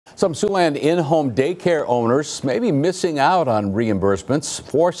Some Siouxland in-home daycare owners may be missing out on reimbursements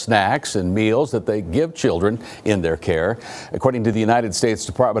for snacks and meals that they give children in their care. According to the United States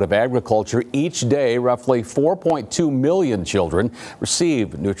Department of Agriculture, each day roughly 4.2 million children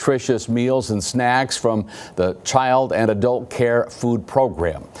receive nutritious meals and snacks from the Child and Adult Care Food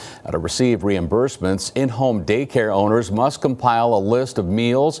Program. Now, to receive reimbursements, in-home daycare owners must compile a list of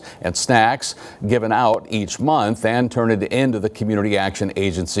meals and snacks given out each month and turn it into the Community Action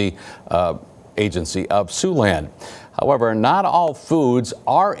Agency of Siouxland. However, not all foods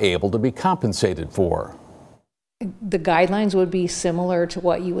are able to be compensated for. The guidelines would be similar to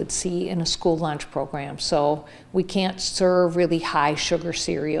what you would see in a school lunch program. So we can't serve really high sugar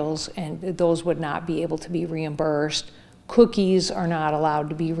cereals, and those would not be able to be reimbursed. Cookies are not allowed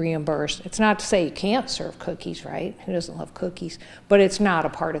to be reimbursed. It's not to say you can't serve cookies, right? Who doesn't love cookies? But it's not a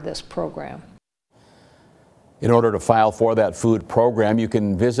part of this program. In order to file for that food program, you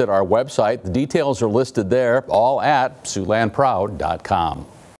can visit our website. The details are listed there, all at SiouxlandProud.com.